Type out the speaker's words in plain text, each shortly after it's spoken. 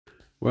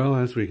Well,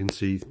 as we can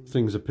see,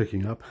 things are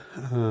picking up.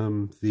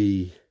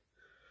 The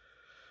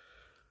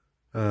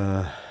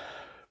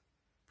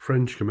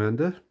French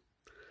commander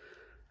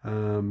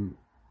in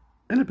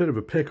a bit of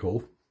a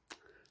pickle,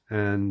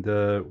 and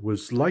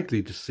was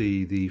likely to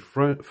see the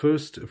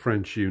first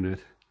French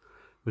unit,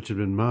 which had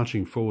been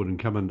marching forward and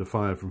come under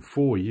fire from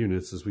 4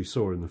 units, as we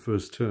saw in the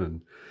first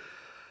turn.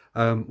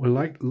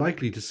 We're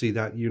likely to see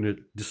that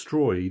unit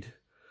destroyed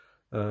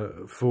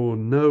for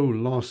no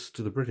loss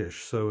to the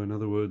British. So in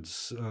other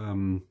words,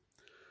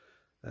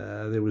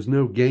 there was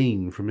no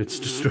gain from its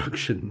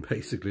destruction,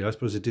 basically. I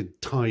suppose it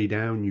did tie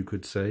down, you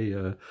could say,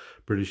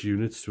 British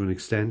units to an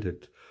extent.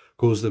 It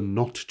caused them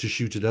not to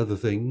shoot at other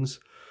things.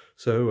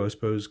 So I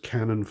suppose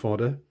cannon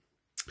fodder.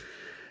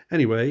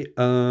 Anyway,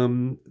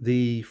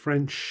 the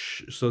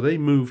French, so they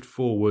moved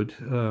forward.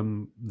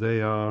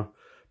 They are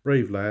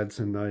brave lads,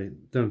 and I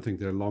don't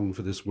think they're long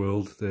for this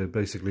world. They're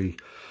basically...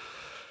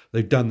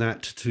 They've done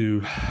that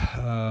to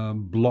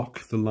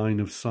block the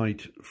line of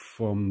sight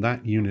from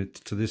that unit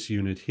to this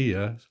unit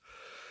here.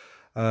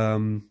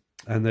 And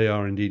they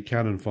are indeed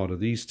cannon fodder.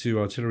 These 2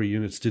 artillery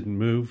units didn't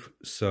move,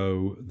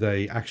 so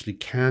they actually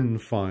can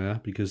fire,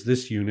 because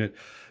this unit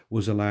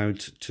was allowed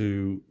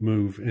to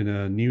move in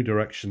a new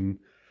direction,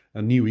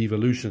 a new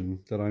evolution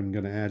that I'm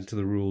going to add to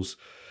the rules,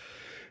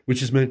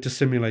 which is meant to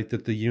simulate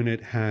that the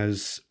unit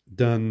has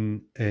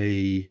done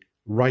a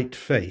right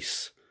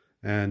face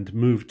and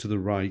moved to the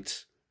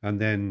right, and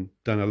then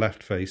done a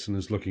left face and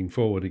is looking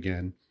forward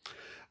again.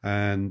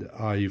 And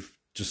I've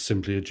just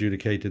simply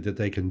adjudicated that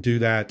they can do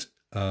that.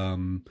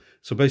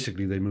 So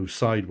basically they move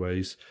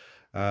sideways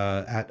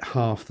at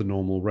half the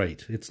normal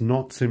rate. It's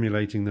not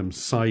simulating them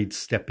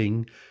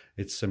sidestepping,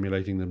 it's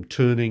simulating them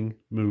turning,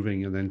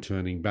 moving, and then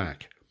turning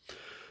back.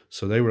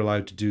 So they were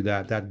allowed to do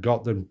that. That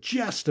got them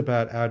just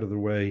about out of the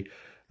way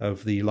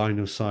of the line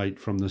of sight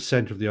from the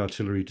center of the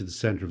artillery to the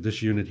center of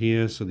this unit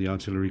here, so the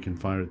artillery can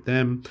fire at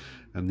them,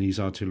 and these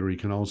artillery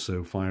can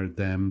also fire at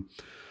them.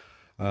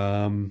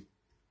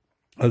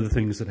 Other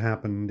things that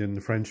happened in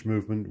the French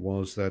movement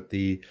was that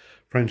the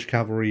French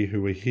cavalry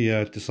who were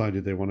here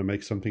decided they want to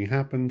make something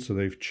happen, so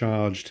they've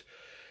charged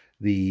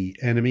the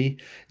enemy.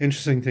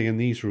 Interesting thing in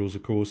these rules,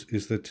 of course,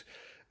 is that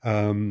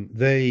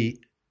the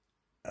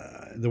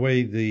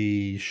way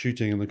the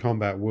shooting and the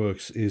combat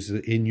works is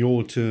that in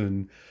your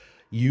turn,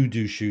 you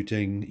do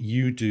shooting,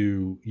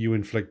 you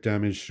inflict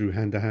damage through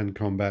hand-to-hand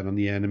combat on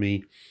the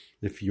enemy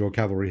if your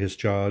cavalry has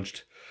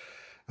charged,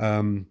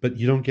 but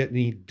you don't get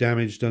any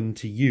damage done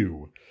to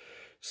you.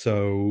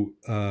 So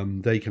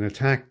they can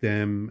attack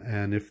them,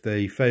 and if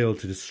they fail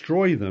to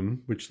destroy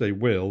them, which they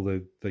will,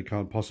 they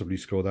can't possibly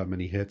score that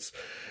many hits,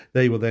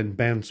 they will then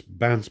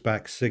bounce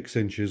back 6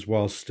 inches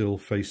while still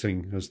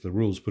facing, as the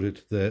rules put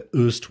it, the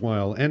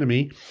erstwhile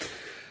enemy.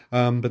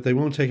 But they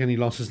won't take any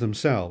losses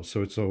themselves,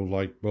 so it's all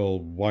like, well,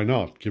 why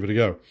not? Give it a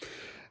go.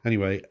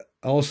 Anyway,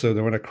 also, they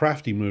went a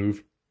crafty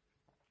move,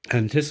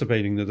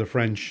 anticipating that the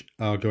French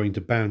are going to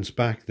bounce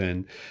back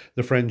then.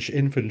 The French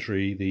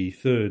infantry, the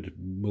 3rd,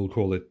 we'll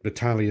call it,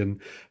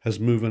 battalion, has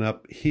moved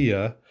up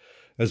here,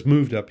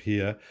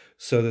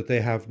 so that they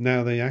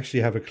actually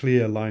have a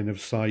clear line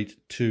of sight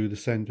to the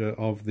center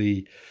of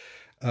the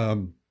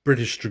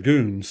British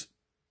dragoons,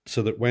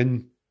 so that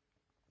when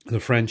the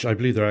French, I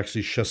believe they're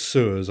actually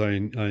chasseurs, I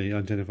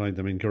identified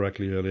them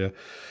incorrectly earlier,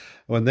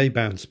 when they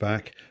bounce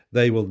back,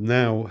 they will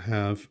now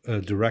have a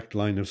direct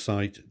line of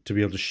sight to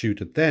be able to shoot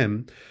at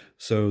them.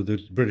 So the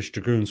British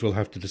dragoons will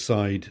have to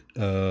decide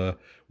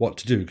what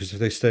to do, because if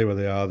they stay where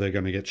they are, they're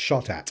going to get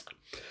shot at.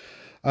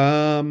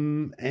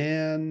 Right,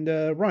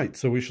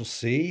 so we shall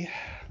see.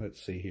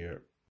 Let's see here.